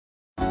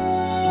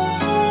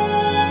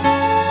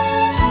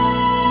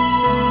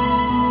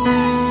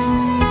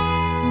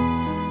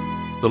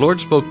The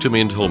Lord spoke to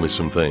me and told me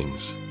some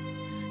things.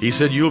 He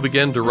said, you'll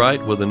begin to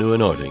write with a new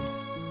anointing.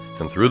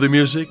 And through the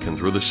music and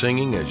through the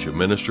singing as you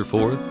minister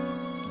forth,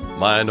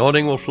 my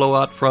anointing will flow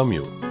out from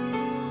you.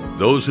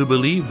 Those who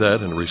believe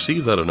that and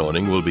receive that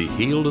anointing will be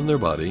healed in their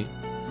body.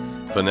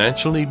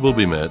 Financial need will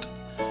be met.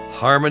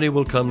 Harmony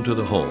will come to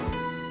the home.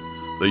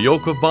 The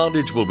yoke of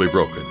bondage will be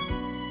broken,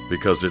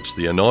 because it's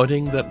the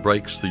anointing that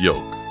breaks the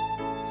yoke.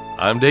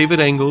 I'm David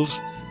Engels,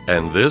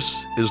 and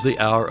this is the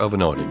Hour of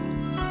Anointing.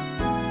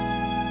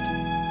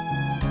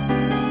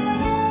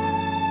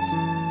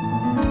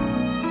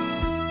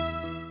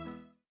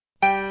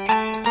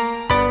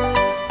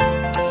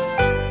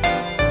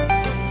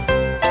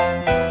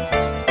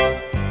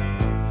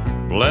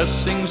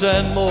 Blessings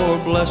and more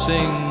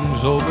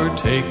blessings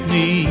overtake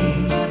me.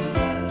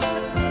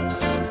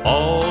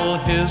 All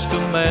His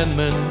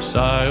commandments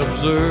I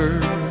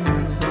observe,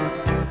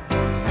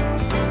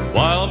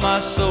 while my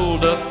soul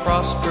doth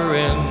prosper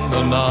in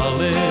the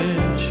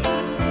knowledge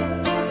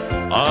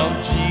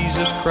of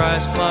Jesus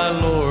Christ my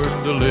Lord,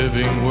 the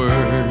living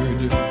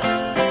Word.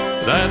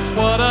 That's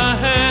what I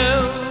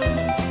have,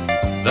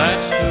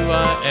 that's who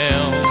I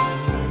am.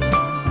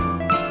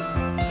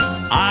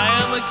 I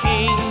am a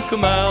king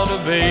come out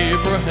of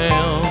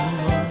Abraham.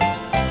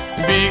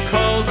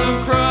 Because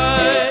of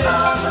Christ,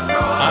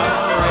 I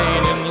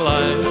reign in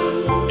life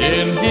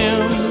in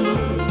Him.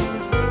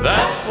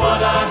 That's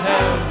what I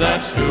have,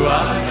 that's who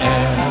I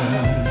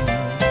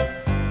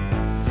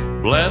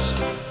am. Blessed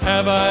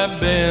have I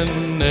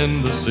been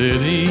in the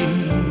city.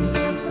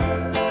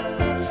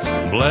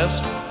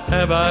 Blessed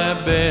have I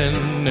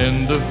been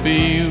in the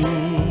field.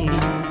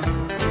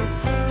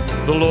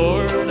 The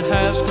Lord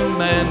has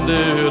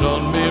commanded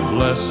on me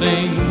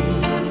blessing.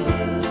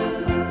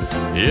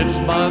 It's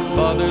my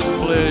Father's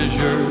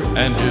pleasure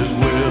and His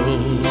will.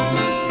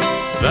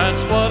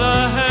 That's what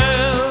I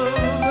have,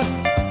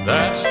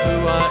 that's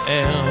who I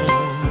am.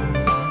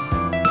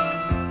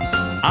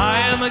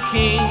 I am a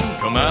king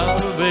come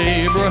out of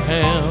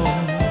Abraham.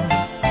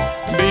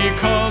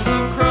 Because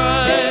of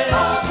Christ,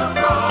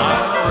 I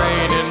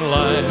reign in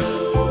life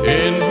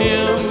in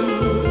Him.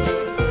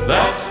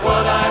 That's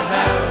what I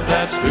have,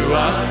 that's who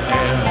I am.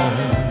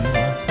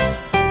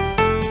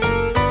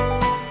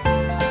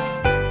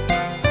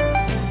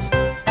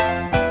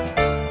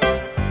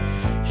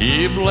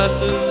 He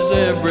blesses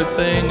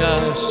everything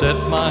I set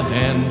my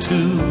hand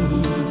to.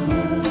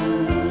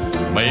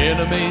 My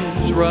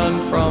enemies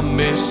run from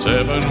me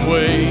 7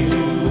 ways.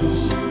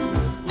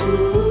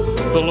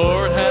 The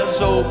Lord has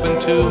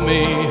opened to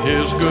me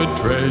His good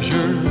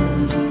treasure,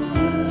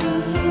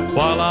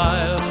 while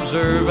I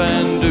observe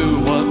and do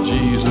what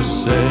Jesus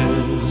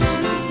says.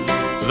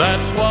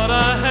 That's what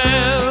I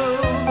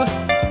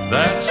have,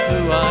 that's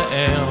who I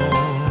am.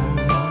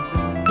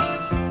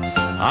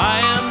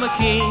 I am a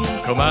king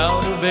come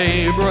out of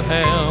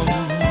Abraham.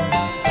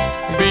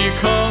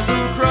 Because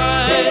of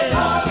Christ,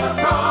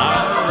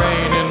 I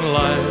reign in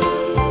life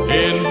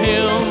in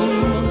Him.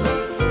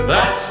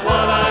 That's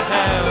what I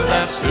have,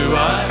 that's who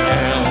I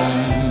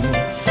am.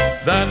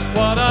 That's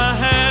what I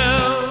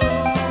have,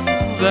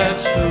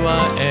 that's who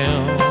I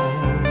am.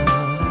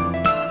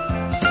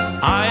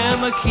 I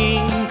am a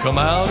king come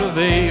out of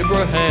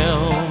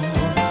Abraham.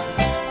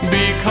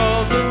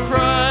 Because of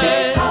Christ,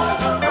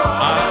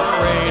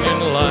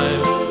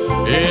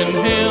 in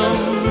Him.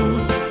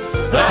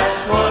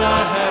 That's what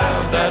I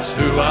have, that's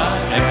who I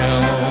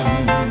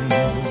am.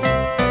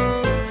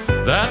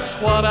 That's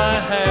what I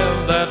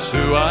have, that's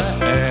who I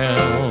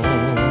am.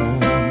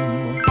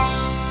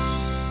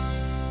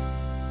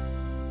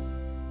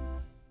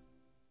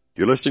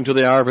 You're listening to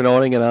the Hour of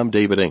Anointing, and I'm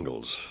David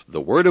Engels. The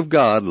Word of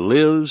God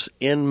lives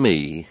in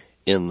me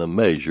in the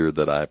measure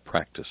that I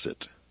practice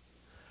it.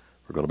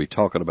 We're going to be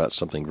talking about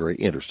something very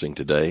interesting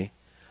today.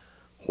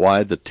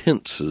 Why the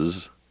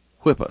tenses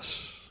whip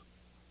us,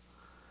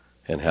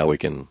 and how we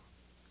can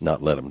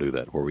not let them do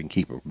that, or we can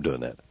keep them from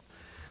doing that.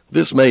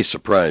 This may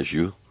surprise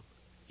you.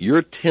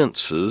 Your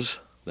tenses,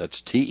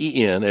 that's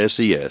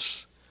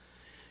T-E-N-S-E-S,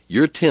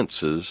 your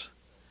tenses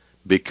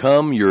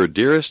become your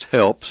dearest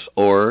helps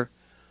or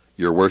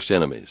your worst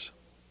enemies.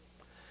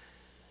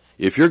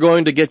 If you're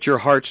going to get your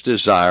heart's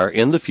desire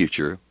in the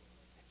future,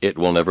 it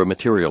will never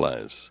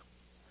materialize.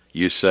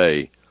 You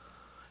say,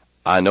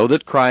 I know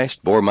that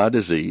Christ bore my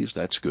disease,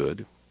 that's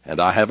good, and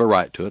I have a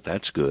right to it,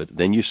 that's good.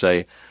 Then you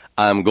say,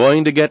 I'm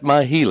going to get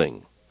my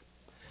healing.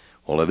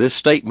 Well, this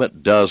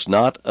statement does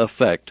not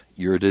affect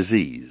your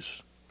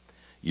disease.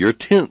 Your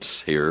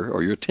tense here,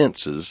 or your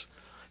tenses,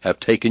 have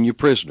taken you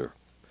prisoner.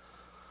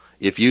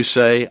 If you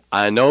say,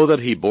 I know that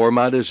He bore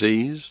my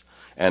disease,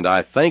 and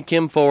I thank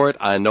Him for it,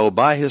 I know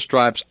by His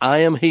stripes I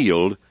am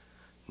healed,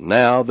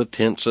 now the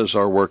tenses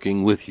are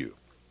working with you.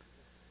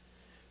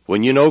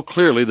 When you know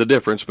clearly the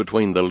difference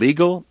between the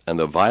legal and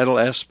the vital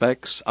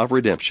aspects of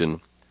redemption,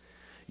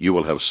 you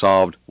will have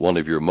solved one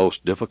of your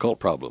most difficult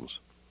problems.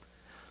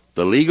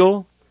 The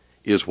legal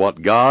is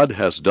what God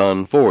has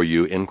done for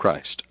you in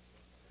Christ.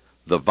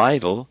 The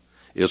vital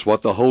is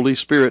what the Holy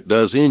Spirit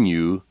does in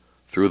you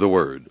through the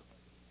Word.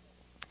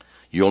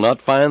 You'll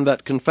not find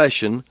that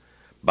confession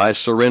by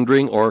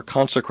surrendering or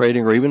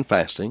consecrating or even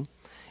fasting.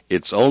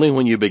 It's only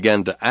when you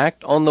begin to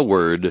act on the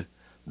word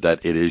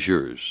that it is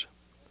yours.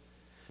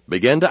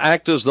 Begin to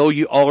act as though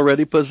you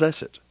already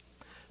possess it.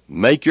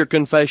 Make your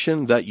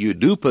confession that you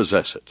do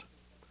possess it,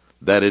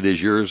 that it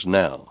is yours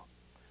now.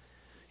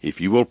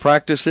 If you will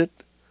practice it,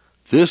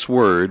 this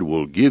word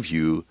will give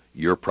you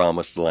your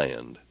promised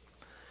land.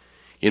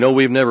 You know,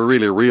 we've never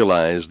really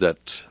realized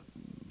that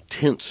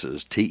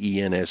tenses,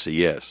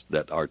 T-E-N-S-E-S,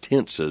 that our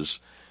tenses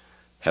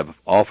have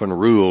often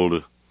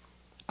ruled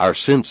our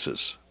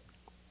senses.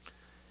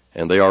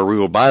 And they are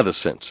ruled by the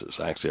senses.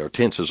 Actually, our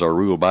tenses are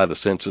ruled by the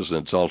senses,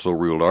 and it's also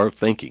ruled our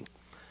thinking.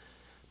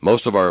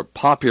 Most of our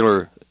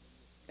popular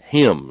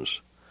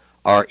hymns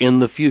are in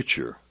the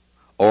future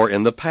or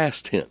in the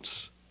past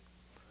tense.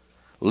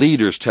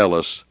 Leaders tell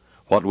us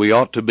what we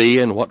ought to be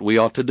and what we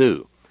ought to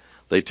do.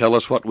 They tell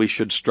us what we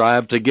should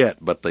strive to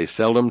get, but they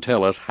seldom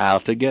tell us how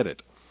to get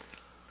it.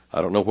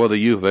 I don't know whether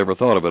you've ever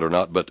thought of it or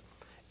not, but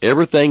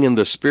everything in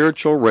the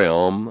spiritual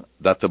realm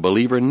that the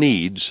believer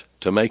needs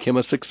to make him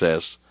a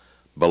success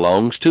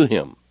belongs to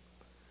him.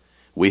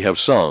 We have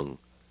sung,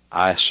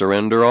 I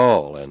surrender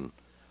all, and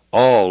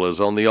all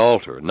is on the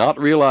altar, not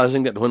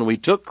realizing that when we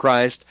took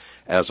Christ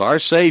as our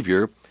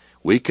Savior,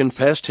 we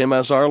confessed him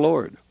as our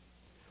Lord.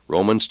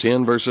 Romans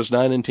 10 verses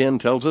 9 and 10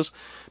 tells us,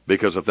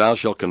 because if thou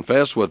shalt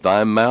confess with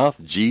thy mouth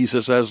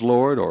Jesus as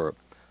Lord, or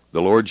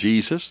the Lord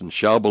Jesus, and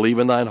shall believe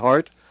in thine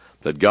heart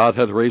that God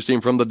hath raised him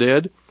from the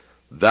dead,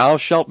 thou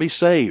shalt be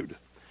saved.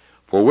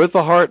 For with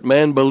the heart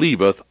man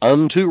believeth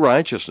unto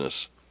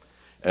righteousness,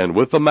 and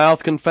with the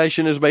mouth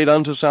confession is made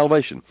unto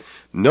salvation.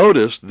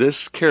 Notice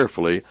this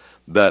carefully,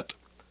 that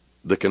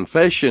the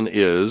confession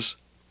is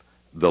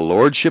the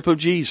lordship of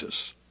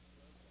Jesus.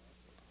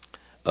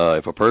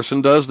 If a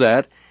person does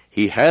that,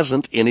 he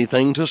hasn't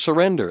anything to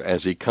surrender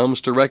as he comes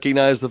to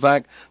recognize the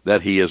fact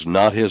that he is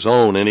not his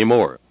own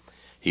anymore.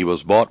 He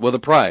was bought with a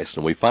price,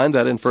 and we find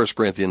that in 1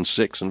 Corinthians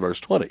 6 and verse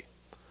 20.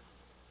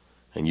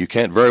 And you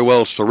can't very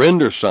well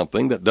surrender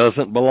something that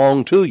doesn't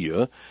belong to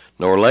you,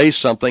 nor lay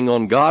something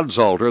on God's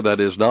altar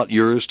that is not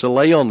yours to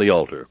lay on the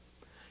altar.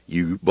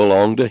 You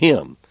belong to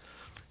him.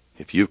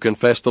 If you've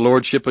confessed the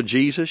lordship of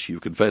Jesus, you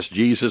confess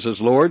Jesus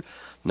as Lord,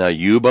 now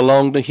you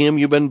belong to him,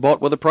 you've been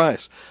bought with a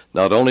price.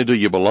 Not only do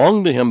you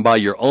belong to him by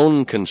your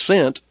own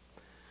consent,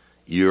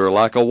 you're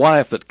like a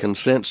wife that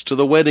consents to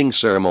the wedding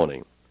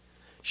ceremony.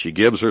 She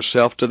gives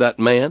herself to that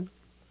man.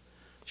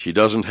 She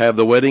doesn't have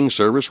the wedding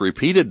service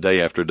repeated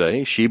day after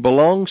day. She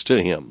belongs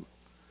to him.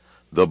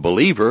 The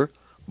believer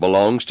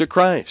belongs to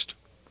Christ.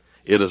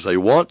 It is a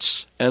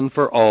once and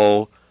for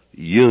all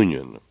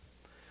union.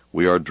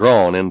 We are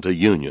drawn into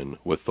union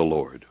with the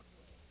Lord.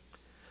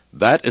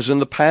 That is in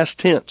the past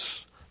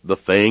tense. The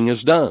thing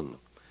is done.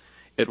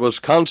 It was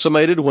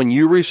consummated when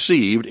you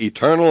received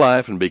eternal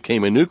life and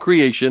became a new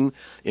creation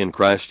in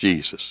Christ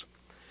Jesus.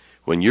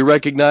 When you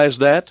recognize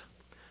that,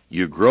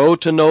 you grow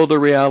to know the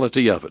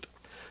reality of it,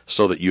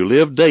 so that you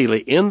live daily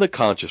in the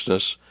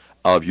consciousness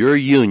of your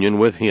union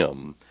with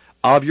him,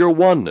 of your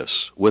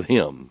oneness with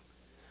him.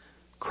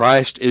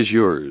 Christ is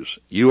yours.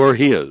 You are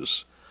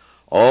his.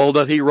 All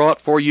that he wrought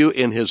for you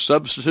in his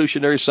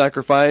substitutionary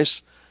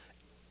sacrifice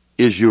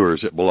is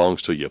yours. It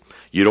belongs to you.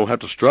 You don't have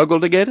to struggle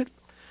to get it.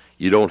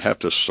 You don't have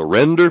to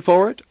surrender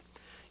for it.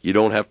 You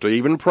don't have to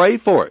even pray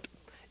for it.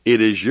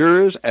 It is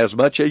yours as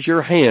much as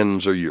your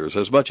hands are yours,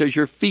 as much as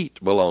your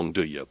feet belong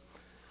to you.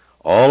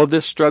 All of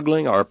this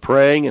struggling, our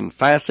praying and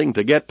fasting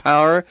to get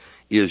power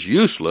is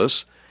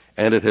useless,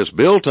 and it has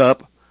built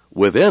up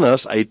within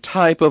us a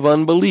type of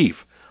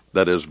unbelief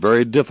that is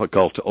very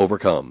difficult to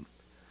overcome.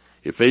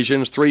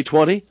 Ephesians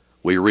 3:20,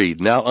 we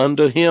read, Now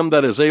unto him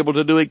that is able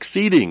to do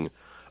exceeding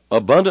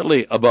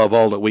abundantly above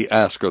all that we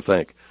ask or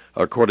think,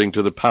 according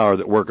to the power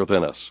that worketh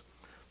in us.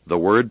 The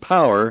word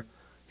power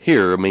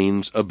here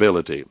means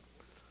ability.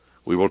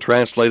 We will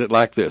translate it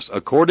like this: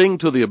 according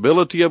to the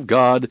ability of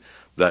God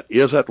that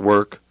is at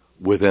work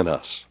within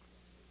us.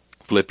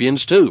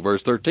 Philippians 2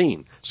 verse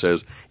 13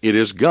 says, It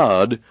is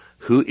God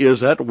who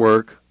is at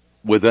work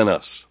within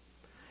us.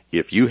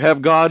 If you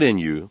have God in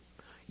you,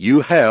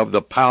 you have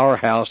the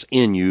powerhouse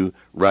in you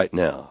right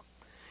now.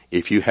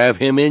 If you have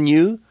him in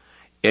you,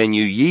 and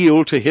you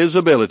yield to his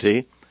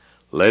ability,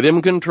 let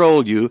him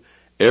control you,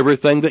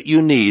 everything that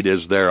you need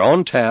is there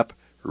on tap,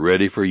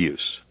 ready for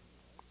use.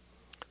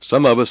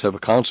 Some of us have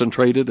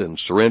concentrated and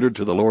surrendered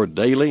to the Lord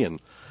daily, and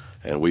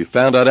we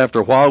found out after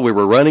a while we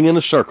were running in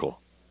a circle.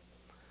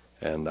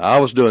 And I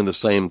was doing the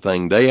same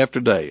thing day after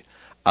day.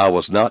 I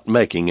was not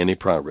making any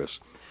progress.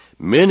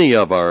 Many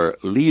of our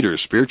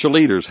leaders, spiritual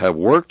leaders, have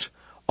worked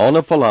on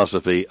a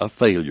philosophy of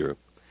failure.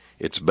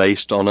 It's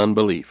based on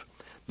unbelief.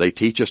 They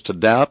teach us to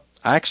doubt,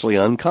 actually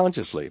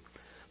unconsciously.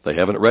 They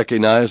haven't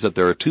recognized that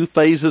there are two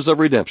phases of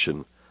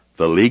redemption,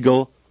 the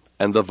legal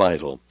and the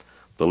vital.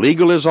 The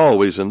legal is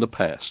always in the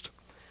past.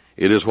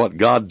 It is what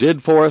God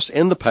did for us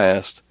in the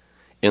past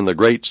in the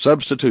great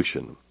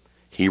substitution.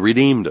 He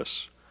redeemed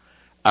us.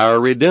 Our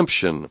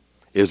redemption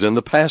is in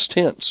the past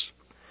tense.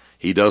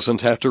 He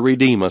doesn't have to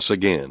redeem us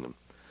again.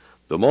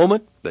 The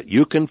moment that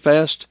you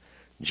confessed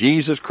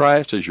Jesus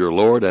Christ as your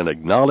Lord and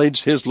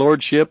acknowledged His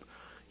Lordship,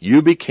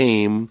 you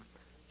became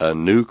a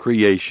new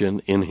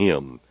creation in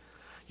Him.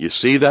 You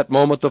see, that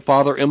moment the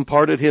Father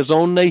imparted His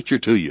own nature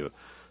to you,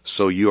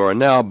 so you are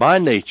now by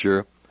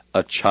nature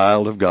a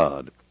child of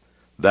God.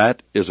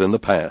 That is in the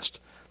past.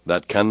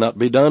 That cannot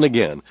be done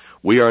again.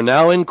 We are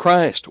now in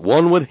Christ,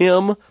 one with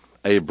Him,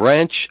 a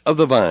branch of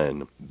the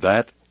vine.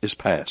 That is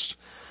past.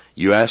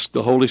 You ask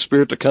the Holy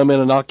Spirit to come in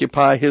and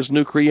occupy His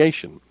new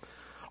creation.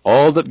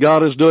 All that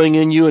God is doing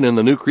in you and in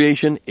the new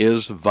creation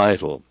is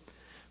vital.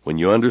 When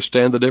you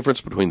understand the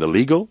difference between the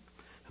legal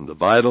and the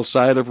vital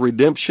side of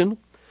redemption,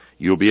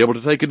 you'll be able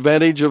to take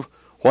advantage of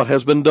what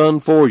has been done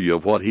for you,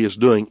 of what He is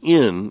doing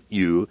in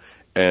you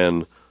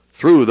and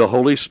through the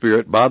Holy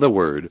Spirit by the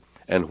Word,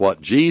 and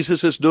what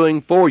Jesus is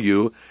doing for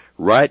you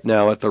right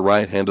now at the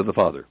right hand of the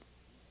Father.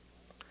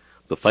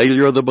 The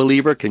failure of the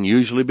believer can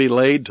usually be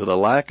laid to the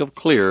lack of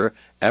clear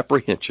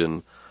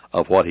apprehension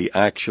of what he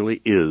actually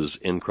is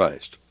in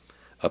Christ.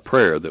 A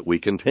prayer that we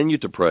continue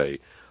to pray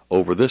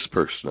over this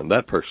person and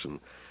that person.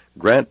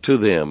 Grant to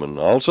them and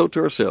also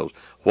to ourselves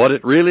what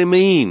it really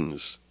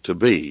means to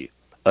be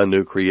a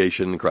new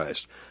creation in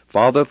Christ.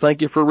 Father,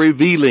 thank you for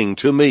revealing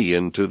to me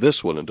and to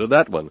this one and to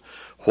that one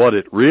what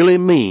it really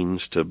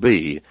means to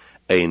be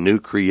a new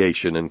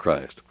creation in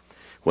Christ.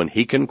 When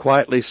he can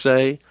quietly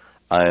say,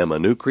 I am a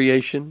new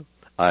creation,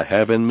 I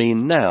have in me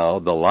now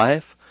the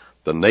life,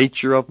 the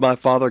nature of my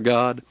Father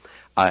God,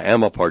 I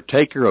am a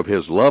partaker of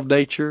His love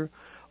nature.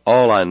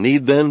 All I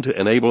need then to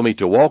enable me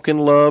to walk in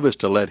love is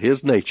to let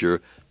His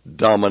nature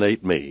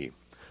dominate me.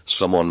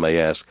 Someone may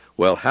ask,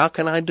 well, how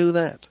can I do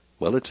that?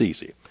 Well, it's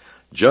easy.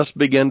 Just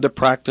begin to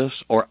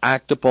practice or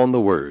act upon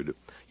the Word.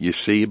 You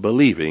see,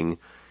 believing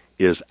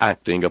is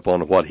acting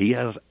upon what He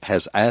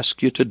has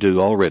asked you to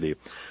do already.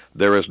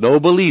 There is no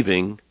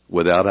believing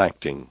without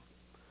acting.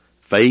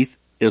 Faith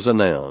is a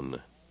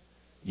noun.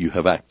 You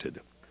have acted.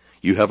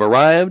 You have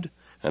arrived,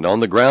 and on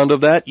the ground of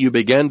that, you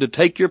began to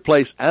take your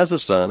place as a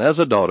son, as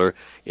a daughter,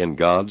 in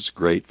God's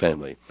great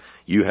family.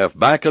 You have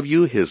back of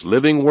you His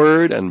living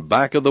Word, and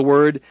back of the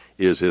Word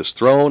is His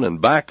throne,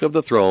 and back of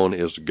the throne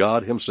is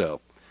God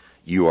Himself.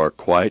 You are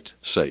quite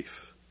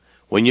safe.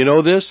 When you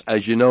know this,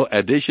 as you know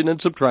addition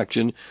and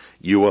subtraction,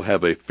 you will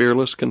have a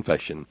fearless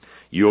confession.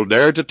 You'll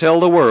dare to tell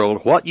the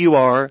world what you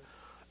are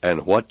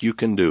and what you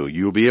can do.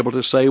 You'll be able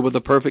to say with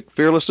a perfect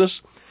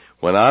fearlessness,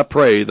 when I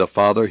pray, the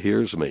Father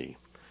hears me.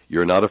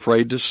 You're not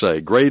afraid to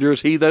say, greater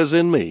is He that is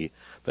in me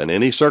than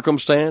any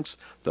circumstance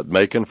that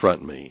may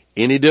confront me.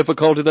 Any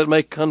difficulty that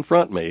may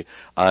confront me,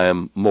 I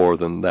am more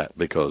than that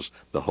because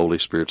the Holy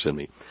Spirit's in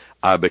me.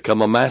 I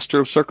become a master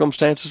of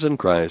circumstances in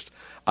Christ.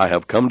 I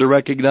have come to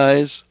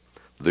recognize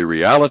the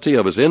reality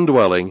of His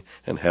indwelling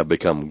and have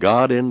become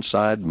God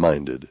inside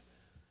minded.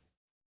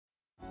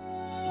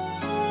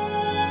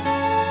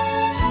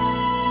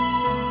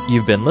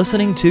 You've been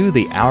listening to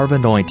The Hour of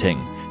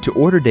Anointing. To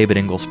order David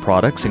Ingles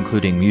products,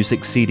 including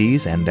music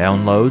CDs and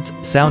downloads,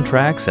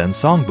 soundtracks, and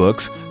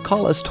songbooks,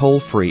 call us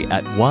toll-free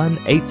at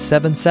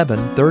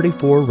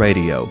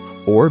 1-877-34-RADIO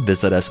or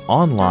visit us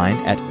online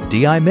at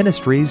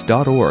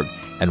diministries.org.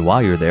 And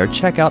while you're there,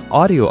 check out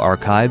audio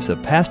archives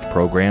of past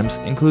programs,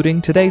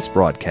 including today's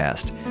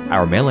broadcast.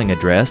 Our mailing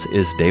address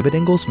is David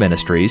Ingles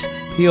Ministries,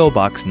 P.O.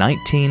 Box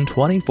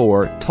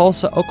 1924,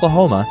 Tulsa,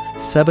 Oklahoma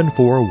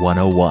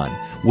 74101.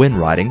 When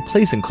writing,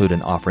 please include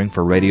an offering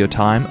for radio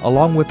time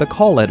along with the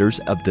call letters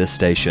of this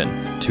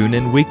station. Tune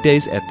in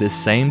weekdays at this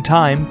same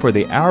time for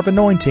the Hour of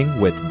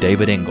Anointing with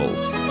David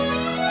Ingles. Go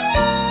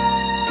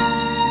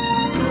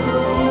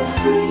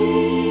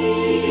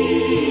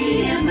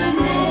free in the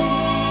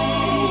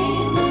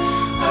name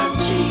of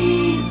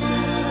Jesus.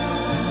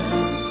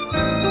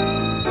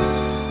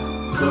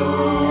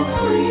 Go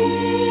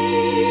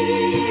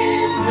free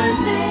in the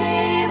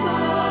name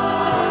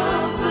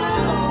of the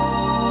Lord.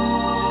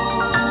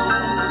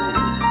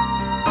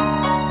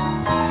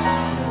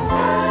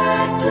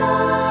 Act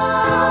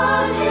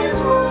on His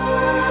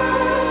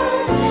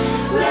word.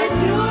 Let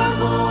your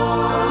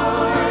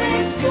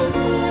voice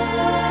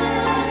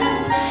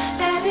confirm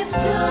that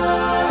it's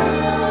done.